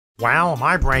Well,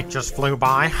 my break just flew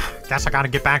by. Guess I gotta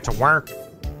get back to work.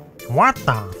 What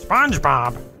the?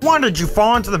 SpongeBob? What, did you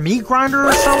fall into the meat grinder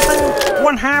or something?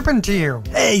 What happened to you?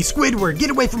 Hey, Squidward, get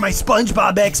away from my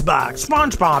SpongeBob Xbox.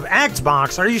 SpongeBob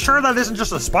Xbox? Are you sure that isn't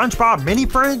just a SpongeBob mini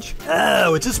fridge?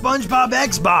 Oh, it's a SpongeBob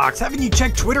Xbox. Haven't you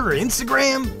checked Twitter or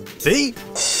Instagram? See?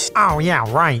 Oh, yeah,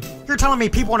 right. You're telling me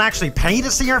people would actually pay to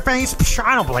see your face? Psh,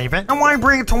 I don't believe it. And why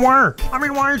bring it to work? I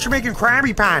mean, why aren't you making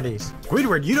Krabby Patties?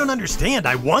 Squidward, you don't understand.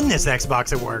 I won this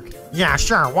Xbox at work. Yeah,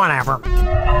 sure, whatever.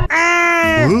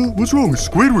 What's wrong with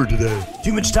Squidward today?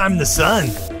 Too much time in the sun.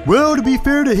 Well, to be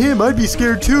fair to him, I'd be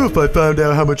scared too if I found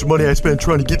out how much money I spent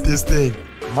trying to get this thing.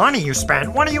 Money you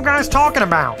spent? What are you guys talking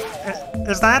about?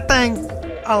 Is that thing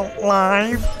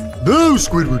alive? No,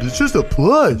 Squidward, it's just a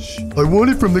plush. I won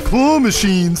it from the claw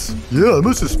machines. Yeah, I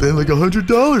must have spent like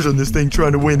 $100 on this thing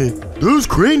trying to win it. Those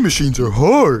crane machines are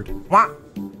hard.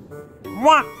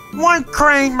 What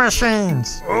crane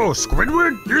machines? Oh,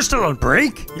 Squidward? You're still on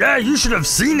break? Yeah, you should have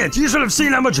seen it. You should have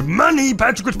seen how much money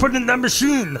Patrick was putting in that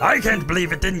machine. I can't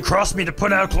believe it didn't cross me to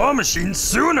put out claw machines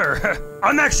sooner.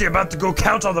 I'm actually about to go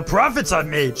count all the profits I've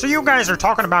made. So you guys are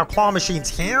talking about claw machines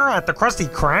here at the Krusty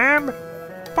Krab?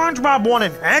 SpongeBob won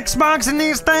an Xbox in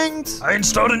these things? I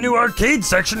installed a new arcade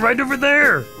section right over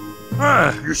there.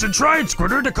 You should try it,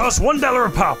 Squidward. It costs $1 a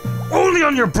pop. Only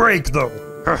on your break, though.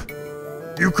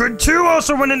 You could too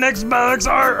also win an Xbox.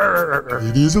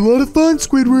 It is a lot of fun,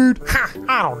 Squidward.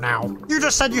 I don't know. You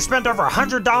just said you spent over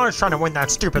 $100 trying to win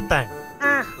that stupid thing.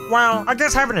 Well, I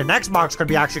guess having an Xbox could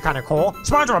be actually kind of cool.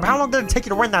 SpongeBob, how long did it take you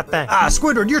to win that thing?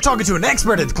 Squidward, you're talking to an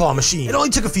expert at the claw machine. It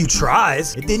only took a few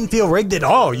tries. It didn't feel rigged at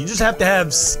all. You just have to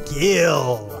have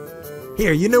skill.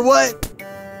 Here, you know what?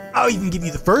 I'll even give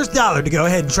you the first $1 to go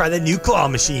ahead and try that new claw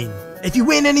machine. If you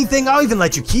win anything, I'll even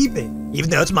let you keep it. Even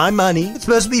though it's my money, it's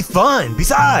supposed to be fun.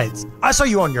 Besides, I saw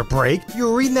you on your break. You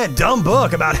were reading that dumb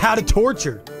book about how to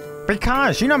torture.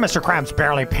 Because, you know Mr. Krabs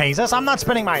barely pays us. I'm not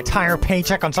spending my entire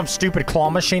paycheck on some stupid claw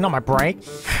machine on my break.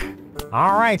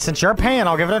 Alright, since you're paying,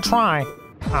 I'll give it a try.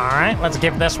 Alright, let's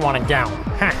give this one a go.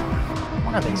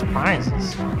 What are these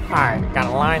prizes? Alright,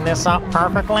 gotta line this up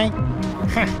perfectly.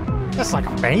 This is like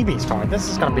a baby's toy. This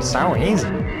is gonna be so easy.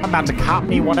 I'm about to cop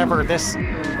me whatever this...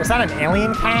 Is that an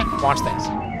alien cat? Watch this.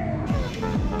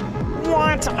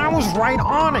 What? I was right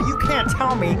on it. You can't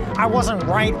tell me I wasn't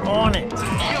right on it.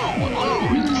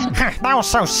 That was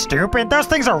so stupid. Those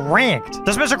things are rigged.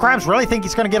 Does Mr. Krabs really think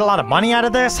he's gonna get a lot of money out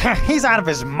of this? He's out of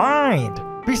his mind.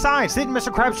 Besides, didn't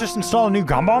Mr. Krabs just install a new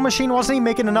gumball machine? Wasn't he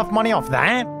making enough money off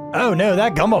that? Oh no,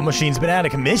 that gumball machine's been out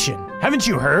of commission. Haven't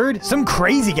you heard? Some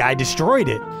crazy guy destroyed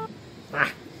it.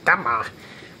 Gumball.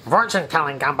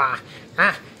 Fortune-telling gumball.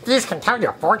 These can tell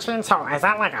your fortune, so is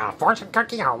that like a fortune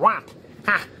cookie or what?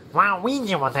 Well, we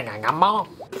do one thing, a gumball.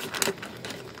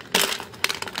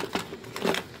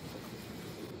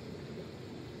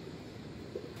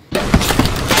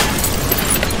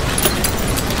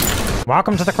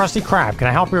 Welcome to the Krusty Krab. Can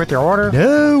I help you with your order?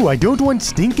 No, I don't want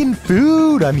stinking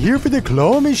food. I'm here for the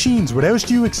claw machines. What else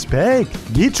do you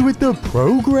expect? Get with the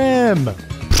program.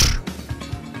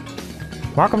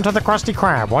 Welcome to the Krusty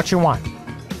Krab. What you want?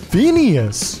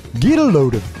 Phineas, get a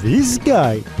load of this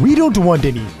guy. We don't want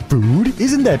any food.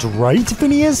 Isn't that right,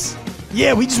 Phineas?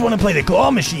 Yeah, we just want to play the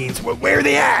claw machines. Where are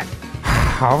they at?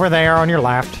 Over there on your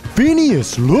left.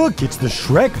 Phineas, look, it's the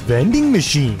Shrek vending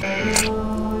machine.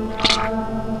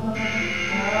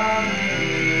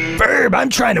 Ferb, I'm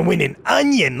trying to win an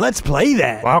onion. Let's play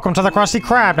that. Welcome to the Krusty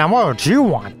Krab. Now, what would you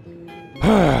want?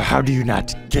 How do you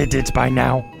not get it by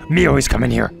now? Me always come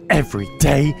in here every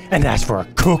day and ask for a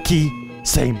cookie.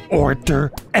 Same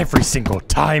order every single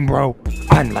time, bro.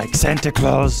 Unlike Santa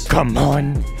Claus. Come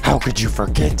on, how could you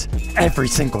forget? Every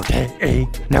single day.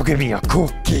 Now give me a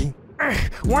cookie.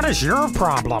 What is your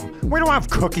problem? We don't have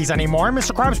cookies anymore.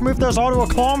 Mr. Krabs moved those all to a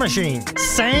claw machine.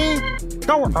 See?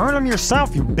 Go earn them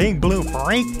yourself, you big blue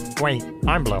freak. Wait,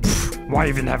 I'm blue. Why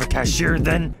even have a cashier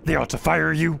then? They ought to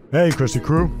fire you. Hey, Krusty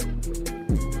Crew.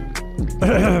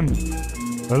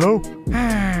 Hello?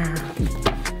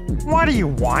 What do you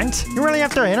want? You really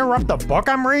have to interrupt the book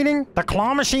I'm reading? The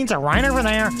claw machines are right over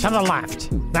there to the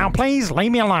left. Now please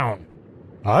leave me alone.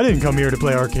 I didn't come here to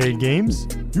play arcade games.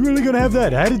 You really gonna have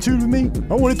that attitude with me?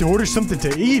 I wanted to order something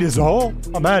to eat is all.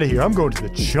 I'm out of here. I'm going to the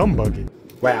chum bucket.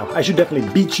 Wow, I should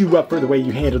definitely beat you up for the way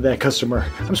you handled that customer.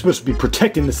 I'm supposed to be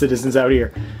protecting the citizens out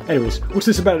here. Anyways, what's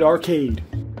this about an arcade?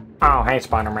 Oh, hey,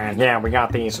 Spider-Man. Yeah, we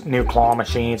got these new claw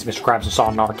machines. Mr. Krabs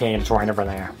installed an arcade. It's right over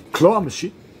there. Claw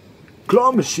machine?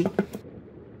 Claw machine?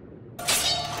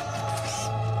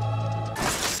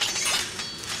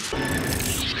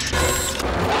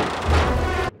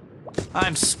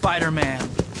 I'm Spider-Man.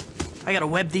 I gotta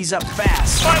web these up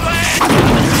fast. My leg!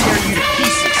 Tear you to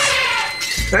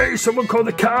pieces. Hey, someone call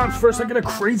the cops. First I got a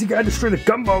crazy guy destroy the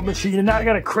gumball machine, and now I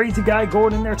got a crazy guy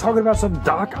going in there talking about some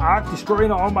Doc Ock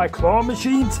destroying all my claw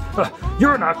machines.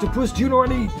 You're an octopus. Do you know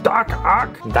any Doc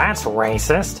Ock? That's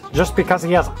racist. Just because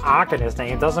he has Ock in his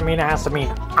name doesn't mean it has to mean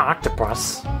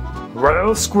octopus.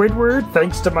 Well, Squidward,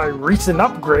 thanks to my recent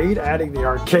upgrade, adding the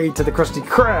arcade to the Krusty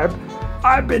Krab,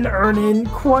 I've been earning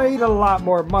quite a lot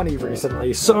more money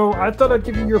recently, so I thought I'd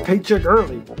give you your paycheck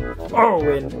early. Oh,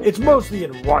 and it's mostly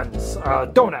in ones.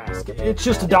 Don't ask. It's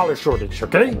just $1 shortage,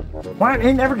 okay? Why?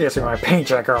 He never gives me my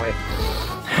paycheck early.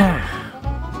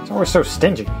 He's always so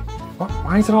stingy.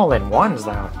 Why is it all in ones,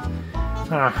 though?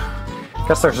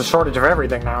 Guess there's a shortage of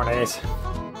everything nowadays.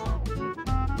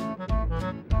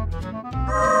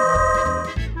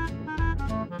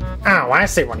 Oh, I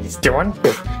see what he's doing.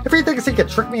 If he thinks he can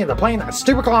trick me into playing that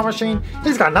stupid claw machine,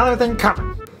 he's got another thing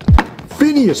coming.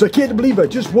 Phineas, I can't believe I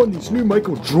just won these new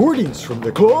Michael Jordans from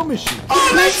the claw machine.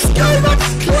 Oh, let's go!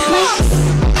 That's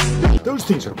class! Those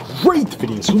things are great,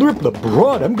 Phineas. Lurp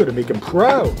LeBron, I'm gonna make him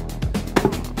proud.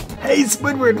 Hey,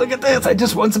 Squidward, look at this. I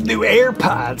just won some new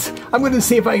AirPods. I'm gonna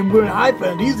see if I can put an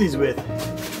iPhone to use these with.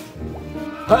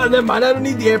 Never mind, I don't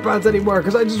need the AirPods anymore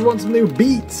because I just want some new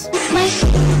Beats.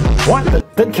 What?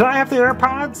 Then can I have the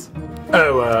AirPods?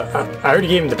 Oh, I already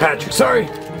gave them to Patrick. Sorry.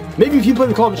 Maybe if you play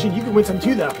the claw machine, you can win some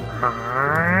too, though.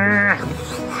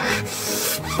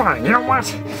 Fine, you know what?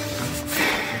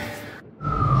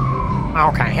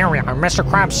 Okay, here we are. Mr.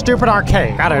 Krab's stupid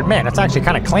arcade. Gotta admit, it's actually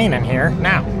kind of clean in here.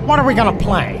 Now, what are we gonna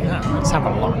play? Let's have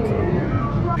a look.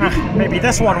 Maybe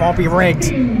this one won't be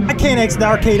rigged. I can't exit the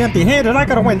arcade empty-handed. I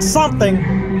gotta win something.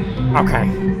 Okay,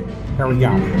 here we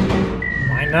go.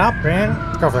 Line it up, and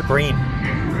let's go for the green.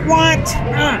 What?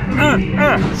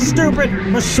 Stupid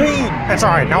machine. It's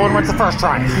alright, no one wins the first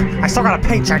try. I still got a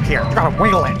paycheck here. You gotta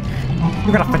wiggle it.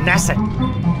 You gotta finesse it.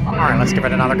 Alright, let's give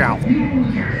it another go.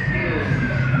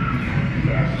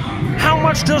 How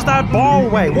much does that ball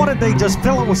weigh? What, did they just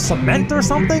fill it with cement or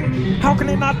something? How can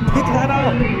they not pick that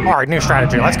up? Alright, new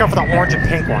strategy. Let's go for the orange and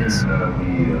pink ones.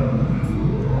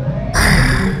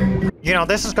 You know,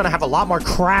 this is gonna have a lot more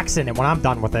cracks in it when I'm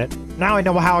done with it. Now I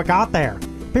know how it got there.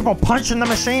 People punching the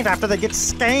machines after they get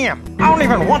scammed. I don't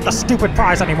even want the stupid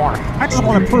prize anymore. I just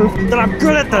want to prove that I'm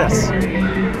good at this.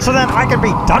 So then I can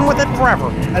be done with it forever,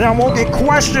 and I won't get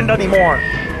questioned anymore.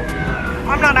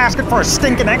 I'm not asking for a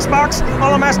stinking Xbox.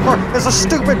 All I'm asking for is a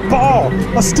stupid ball.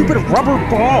 A stupid rubber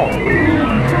ball.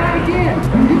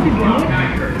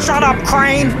 Shut up,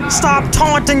 Crane. Stop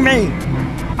taunting me.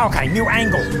 Okay, new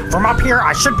angle. From up here,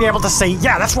 I should be able to see.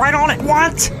 Yeah, that's right on it.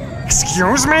 What?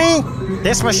 Excuse me?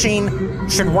 This machine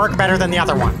should work better than the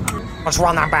other one. Let's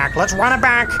run that back. Let's run it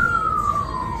back.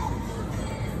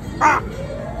 Ah!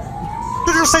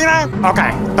 Did you see that?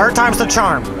 Okay, third time's the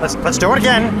charm. Let's do it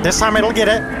again. This time it'll get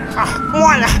it.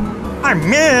 What? I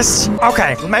missed.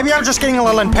 Okay, maybe I'm just getting a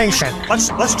little impatient.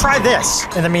 Let's try this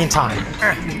in the meantime.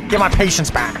 Get my patience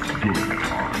back.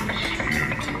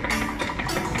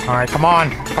 All right, come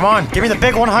on, give me the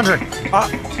big 100.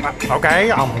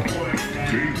 Okay,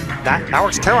 that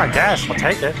works too, I guess. I'll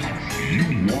take it.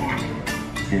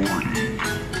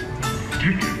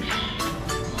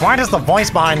 Why does the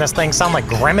voice behind this thing sound like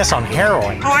Grimace on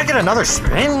heroin? Oh, I get another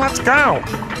spin? Let's go.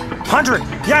 100.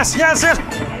 Yes.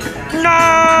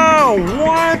 No!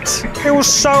 What? It was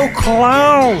so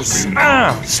close.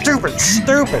 Stupid.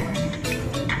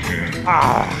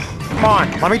 Come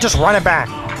on. Let me just run it back.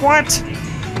 What?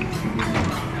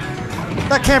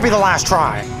 That can't be the last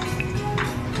try.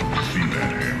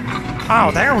 Oh,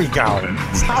 there we go.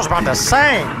 I was about to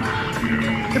say.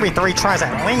 Give me 3 tries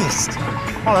at least.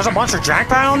 Oh, there's a bunch of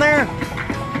jackpot on there?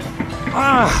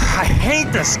 I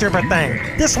hate this stupid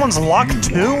thing. This one's luck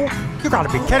too? You gotta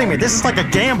be kidding me. This is like a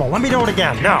gamble. Let me do it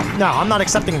again. No, I'm not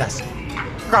accepting this.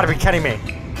 You gotta be kidding me.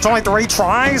 It's only 3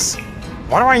 tries?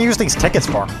 What do I use these tickets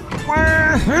for?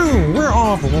 Woohoo! We're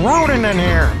off-roading in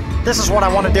here. This is what I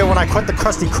want to do when I quit the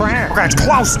Krusty Krab. Okay, it's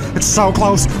close. It's so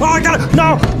close. Oh, I got it.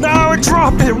 No, it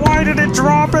dropped it. Why did it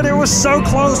drop it? It was so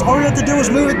close. All you have to do is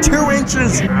move it 2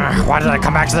 inches. Why did I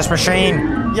come back to this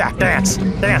machine? Yeah, dance.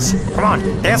 Come on,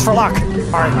 dance for luck.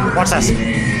 All right, watch this.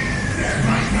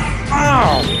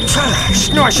 Oh,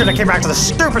 knew I shouldn't have came back to the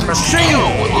stupid machine.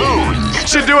 You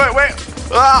should do it. Wait.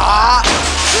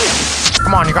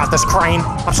 Come on, you got this, Crane.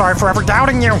 I'm sorry for ever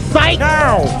doubting you. Fight!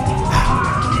 No.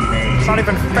 It's not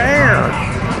even fair.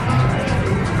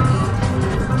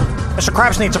 Mr.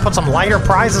 Krabs needs to put some lighter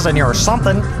prizes in here or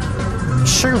something.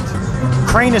 Shoot.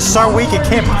 Crane is so weak it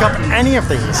can't pick up any of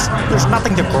these. There's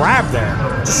nothing to grab there.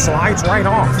 It just slides right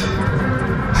off.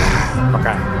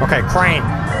 Okay, Crane.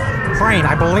 Crane,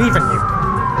 I believe in you.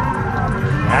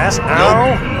 Yes, no.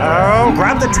 Oh,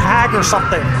 grab the tag or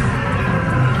something.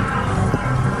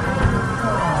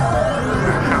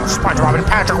 Oh, SpongeBob and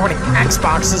Patrick winning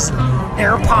Xboxes,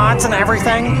 AirPods, and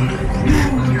everything.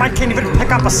 I can't even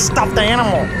pick up a stuffed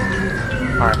animal.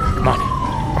 All right, come on.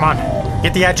 Come on.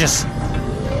 Get the edges.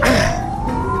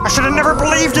 I should have never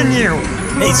believed in you.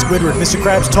 Hey, Squidward, Mr.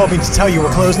 Krabs told me to tell you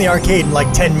we're closing the arcade in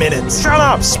like 10 minutes. Shut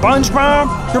up,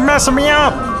 SpongeBob. You're messing me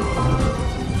up.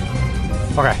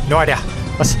 Okay, no idea.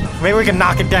 Maybe we can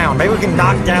knock it down. Maybe we can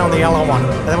knock down the yellow one,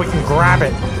 and then we can grab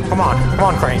it. Come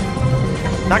on, Crane.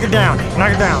 Knock it down.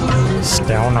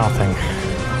 Still nothing.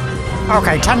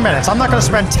 Okay, 10 minutes. I'm not gonna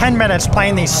spend 10 minutes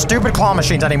playing these stupid claw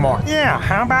machines anymore. Yeah,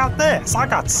 how about this? I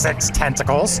got 6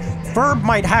 tentacles. Verb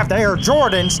might have the Air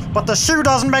Jordans, but the shoe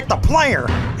doesn't make the player.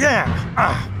 Yeah.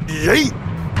 Yeet.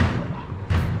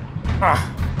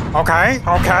 Okay.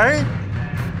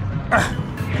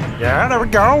 Yeah, there we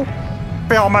go.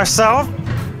 Feel myself.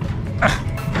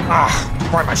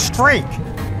 Quite my streak.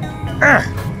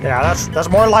 Yeah, that's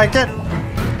more like it.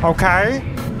 Okay.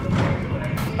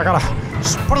 I gotta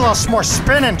put a little more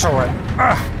spin into it.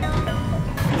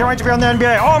 Can't wait to be on the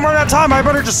NBA. Oh, I'm running out of time. I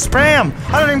better just spam.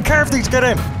 I don't even care if these get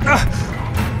in.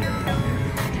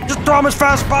 Just throw them as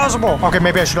fast as possible. Okay,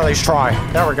 maybe I should at least try.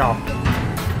 There we go.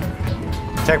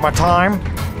 Take my time.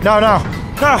 No.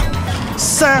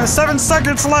 7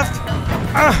 seconds left.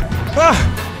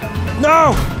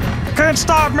 No! Can't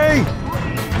stop me!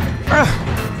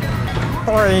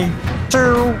 3,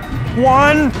 2,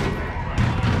 1.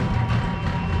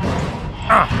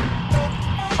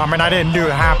 I mean, I didn't do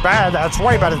half bad. That's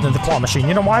way better than the claw machine.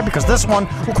 You know why? Because this one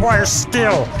requires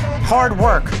skill, hard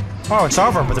work. Oh, it's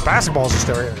over, but the basketballs are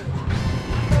still here.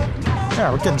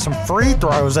 Yeah, we're getting some free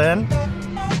throws in.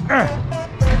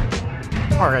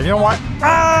 Okay, you know what?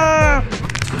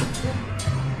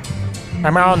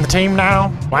 Am I on the team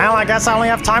now? Well, I guess I only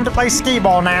have time to play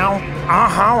skee-ball now.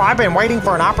 I've been waiting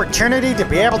for an opportunity to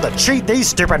be able to cheat these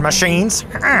stupid machines.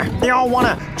 They all want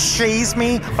to cheese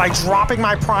me by dropping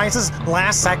my prizes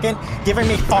last second, giving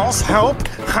me false hope.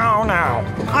 Oh no.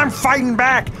 I'm fighting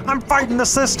back. I'm fighting the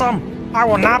system. I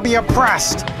will not be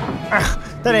oppressed.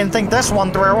 They didn't think this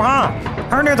one through, huh?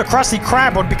 Who knew the Krusty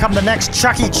Krab would become the next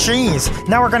Chuck E. Cheese?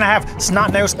 Now we're gonna have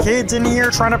snot-nosed kids in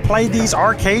here trying to play these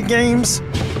arcade games?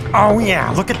 Oh yeah,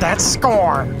 look at that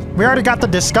score. We already got the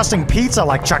disgusting pizza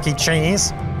like Chuck E.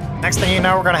 Cheese. Next thing you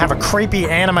know, we're gonna have a creepy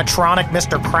animatronic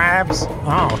Mr. Krabs.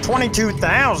 Oh,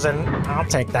 22,000. I'll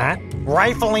take that.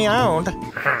 Rightfully owned.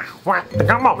 What? The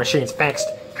gumball machine's fixed.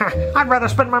 I'd rather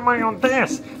spend my money on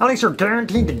this. At least you're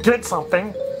guaranteed to get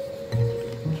something.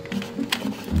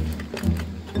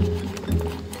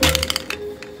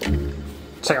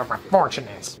 See what my fortune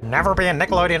is. Never be a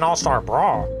Nickelodeon All-Star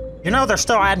Brawl. You know they're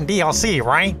still adding DLC,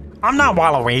 right? I'm not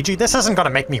Waluigi. This isn't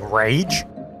gonna make me rage.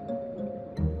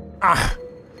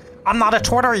 I'm not a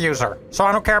Twitter user, so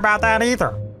I don't care about that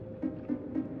either.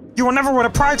 You will never win a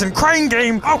prize in Crane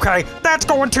game. Okay, that's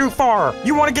going too far.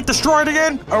 You want to get destroyed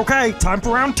again? Okay, time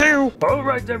for round 2.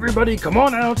 Alright everybody, come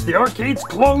on out. The arcade's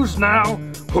closed now.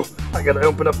 I gotta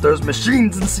open up those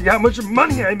machines and see how much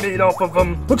money I made off of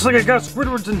them. Looks like I got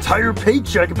Squidward's entire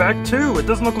paycheck back too. It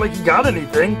doesn't look like he got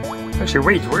anything. Actually,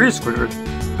 wait, where is Squidward?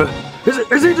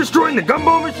 Is he destroying the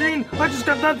gumball machine? I just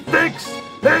got that fixed.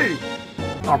 Hey!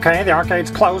 Okay, the arcade's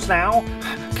closed now.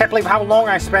 Can't believe how long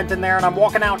I spent in there, and I'm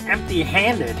walking out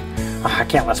empty-handed. I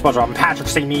can't let SpongeBob and Patrick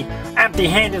see me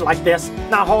empty-handed like this,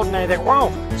 not holding anything.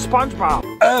 Whoa,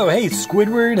 SpongeBob. Oh, hey,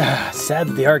 Squidward. Sad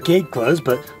that the arcade closed,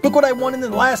 but look what I won in the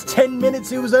last 10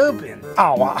 minutes it was open.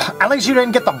 Oh, at least you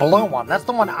didn't get the blue one. That's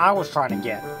the one I was trying to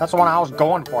get. That's the one I was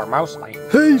going for, mostly.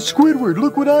 Hey, Squidward,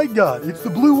 look what I got. It's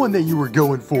the blue one that you were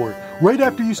going for. Right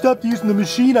after you stopped using the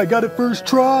machine, I got it first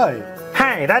try.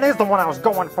 Hey, that is the one I was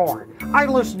going for. I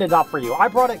loosened it up for you. I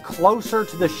brought it closer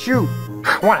to the chute.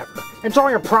 Whatever. Enjoy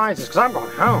your prizes, because I'm going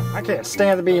home. I can't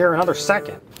stand to be here another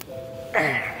second.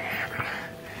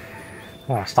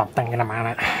 Oh, stop thinking about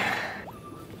it.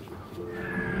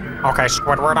 Okay,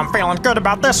 Squidward, I'm feeling good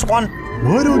about this one.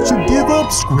 Why don't you give up,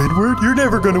 Squidward? You're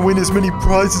never going to win as many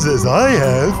prizes as I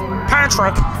have.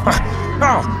 Patrick!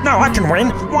 Oh, no, I can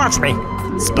win. Watch me.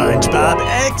 SpongeBob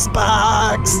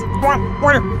Xbox!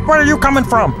 Where are you coming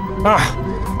from?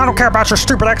 I don't care about your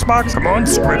stupid Xbox. Come on,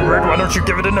 Squidward, why don't you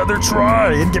give it another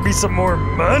try and give me some more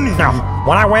money? No,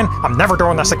 when I win, I'm never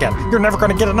doing this again. You're never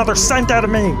gonna get another cent out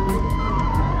of me.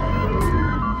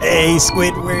 Hey,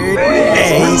 Squidward.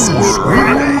 Hey,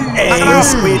 Squidward. Hey,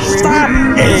 Squidward. Stop!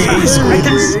 Hey, Squidward. I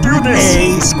can do this.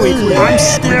 Hey, Squidward. I'm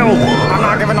skilled. I'm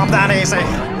not giving up that easy.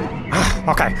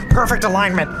 Okay, perfect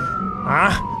alignment.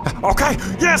 Okay,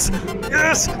 yes!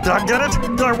 Yes! Did I get it?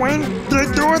 Did I win? Did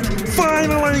I do it?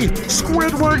 Finally!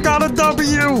 Squidward got a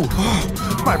W!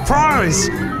 My prize!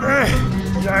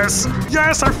 Yes!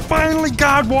 Yes, I finally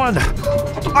got one!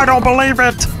 I don't believe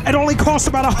it! It only cost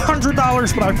about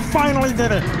 $100, but I finally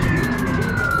did it!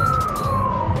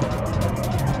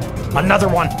 Another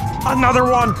one! Another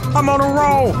one! I'm on a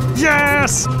roll!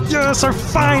 Yes! Yes, I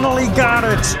finally got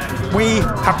it! We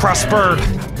have prospered.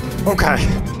 Okay,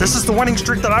 this is the winning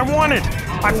streak that I wanted!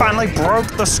 I finally broke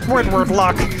the Squidward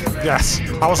luck. Yes,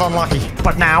 I was unlucky,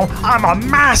 but now I'm a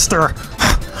master!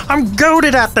 I'm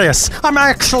goated at this! I'm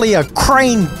actually a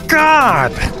crane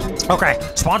god! Okay,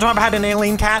 SpongeBob had an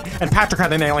alien cat, and Patrick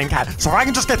had an alien cat, so I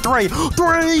can just get 3.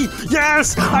 3!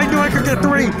 Yes! I knew I could get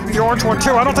 3! The orange one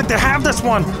too, I don't think they have this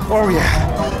one! Oh yeah!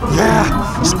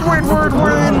 Yeah! Squidward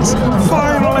wins!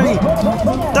 Finally!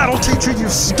 That'll teach you, you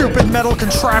stupid metal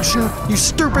contraption! You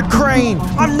stupid crane!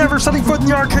 I'm never setting foot in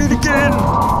the arcade again!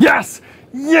 Yes!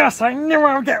 Yes, I knew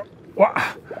I would get... What?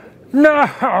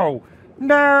 No!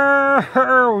 No!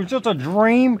 It was just a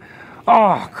dream.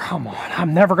 Oh, come on.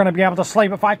 I'm never going to be able to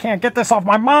sleep if I can't get this off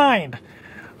my mind.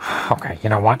 Okay, you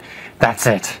know what? That's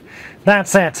it.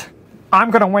 That's it.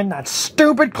 I'm going to win that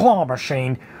stupid claw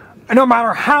machine, no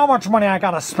matter how much money I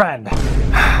got to spend.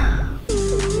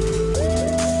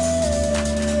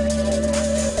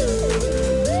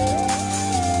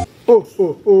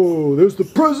 Oh, there's the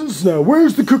presents now.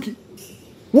 Where's the cookie?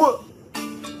 What?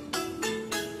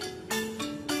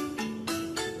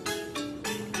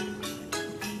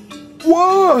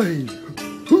 Why?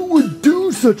 Who would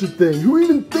do such a thing? Who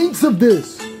even thinks of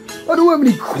this? I don't have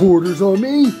any quarters on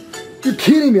me. You're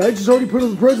kidding me. I just already put all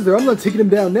the presents there. I'm not taking them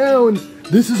down now, and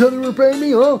this is how they were paying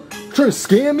me, huh? Trying to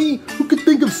scam me? Who could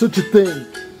think of such a thing?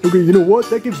 Okay, you know what?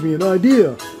 That gives me an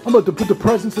idea. I'm about to put the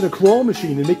presents in a claw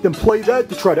machine and make them play that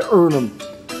to try to earn them.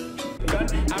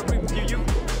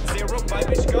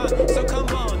 So come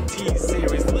on,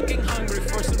 T-Series, looking hungry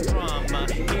for some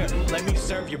drama. Here, let me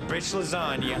serve you bitch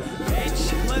lasagna.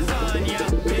 Bitch lasagna,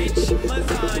 bitch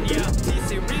lasagna.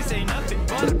 T-Series ain't nothing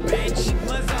but a bitch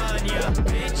lasagna.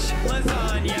 Bitch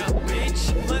lasagna, bitch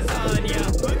lasagna.